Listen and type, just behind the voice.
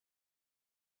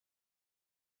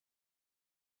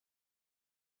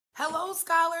Hello,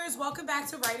 scholars. Welcome back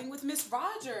to Writing with Miss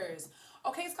Rogers.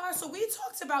 Okay, scholars, so we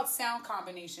talked about sound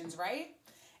combinations, right?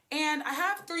 And I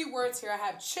have three words here. I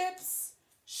have chips,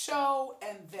 show,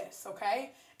 and this,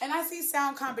 okay? And I see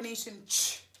sound combination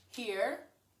ch here,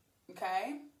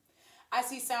 okay? I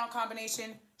see sound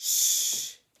combination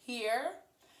sh here.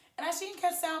 And I see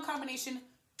sound combination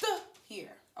th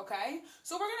here, okay?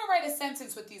 So we're going to write a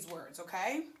sentence with these words,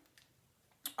 okay?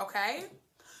 Okay?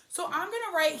 So I'm going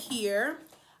to write here,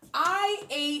 I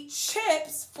ate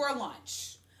chips for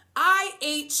lunch. I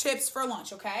ate chips for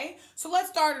lunch, okay? So let's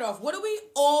start it off. What do we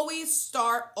always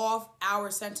start off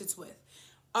our sentence with?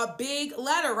 A big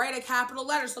letter, right? A capital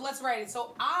letter. So let's write it.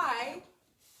 So I,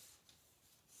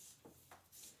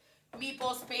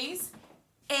 meatball space,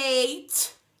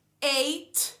 ate.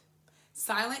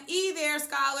 Silent E there,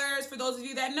 scholars, for those of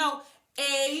you that know.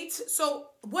 Ate.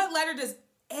 So what letter does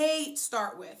A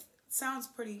start with? Sounds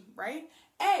pretty, right?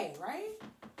 A, right?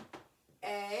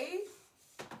 A.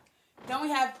 Then we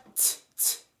have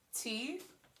T.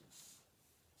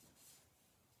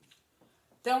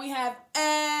 Then we have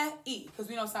E, because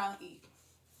we know silent E.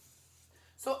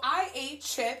 So I ate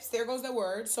chips. There goes the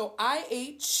word. So I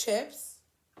ate chips.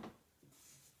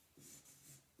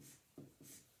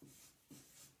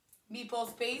 Meatball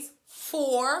space.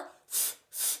 For.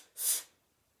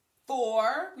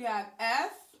 We have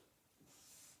F.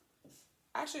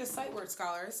 Actually, a sight word,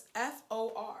 scholars.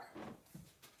 F-O-R.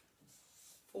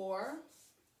 For.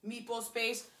 Meatball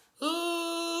space.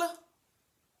 L.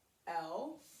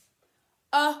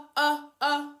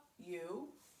 U.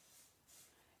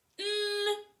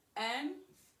 N.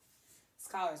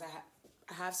 Scholars,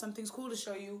 I have something cool to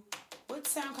show you. What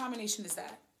sound combination is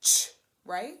that? Ch,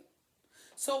 right?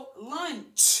 So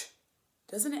lunch.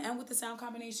 Doesn't it end with the sound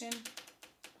combination?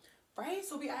 Right?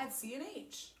 So we add C and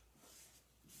H.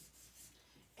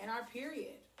 And our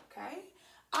period, okay?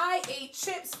 I ate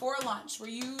chips for lunch. We're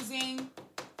using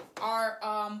our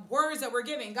words that we're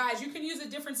giving. Guys, you can use a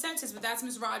different sentence, but that's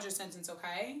Miss Rogers' sentence,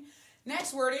 okay?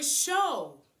 Next word is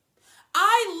show.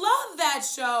 I love that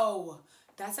show.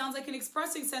 That sounds like an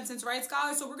expressing sentence, right,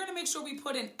 scholars? So we're going to make sure we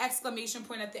put an exclamation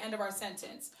point at the end of our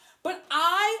sentence. But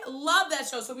I love that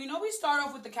show. So we know we start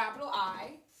off with the capital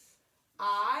I.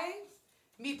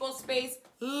 Meatball space,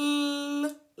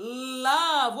 love.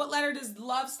 What letter does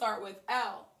love start with?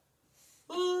 L.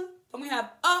 Then we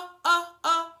have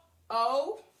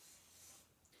O.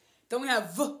 Then we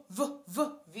have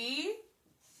V.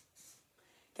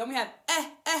 Then we have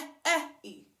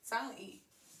E. Silent E.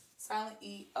 Silent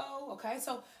E, O. Okay,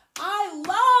 so I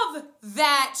love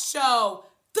that show.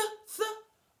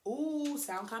 Ooh,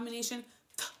 sound combination.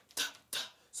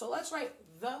 So let's write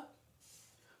the.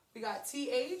 We got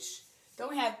TH. Then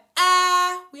we have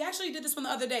we actually did this one the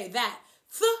other day. That.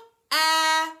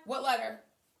 What letter?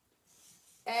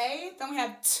 A. Then we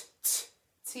have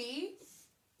T.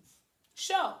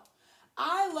 Show.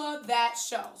 I love that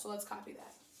show. So let's copy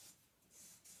that.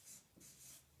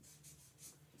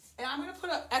 And I'm going to put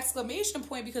an exclamation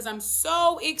point because I'm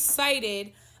so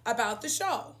excited about the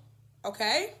show.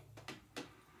 Okay?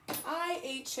 I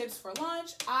ate chips for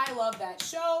lunch. I love that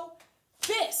show.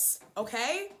 This.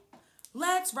 Okay?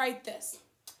 Let's write this.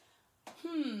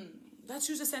 Let's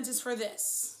use a sentence for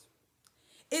this.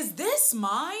 Is this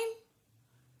mine?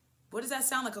 What does that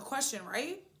sound like? A question,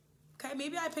 right? Okay,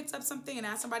 maybe I picked up something and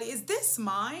asked somebody, is this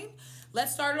mine?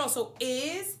 Let's start it off. So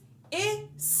is.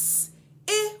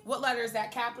 What letter is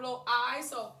that? Capital I.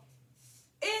 So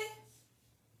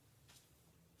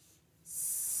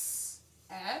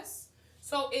S.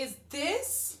 So is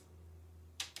this.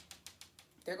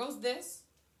 There goes this.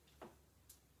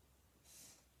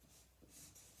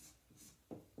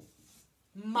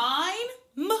 Mine,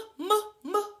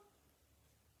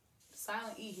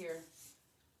 silent E here.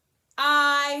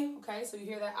 I, okay, so you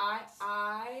hear that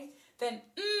I, then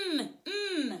N,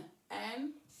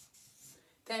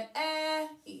 then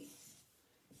E.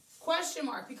 Question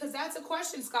mark, because that's a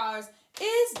question, scholars.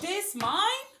 Is this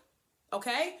mine?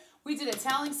 Okay, we did a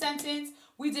telling sentence,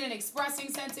 we did an expressing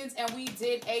sentence, and we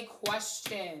did a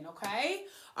question, okay?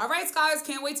 All right, scholars,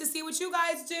 can't wait to see what you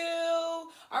guys do.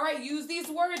 All right, use these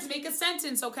words, make a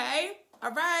sentence, okay?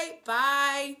 All right,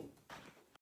 bye.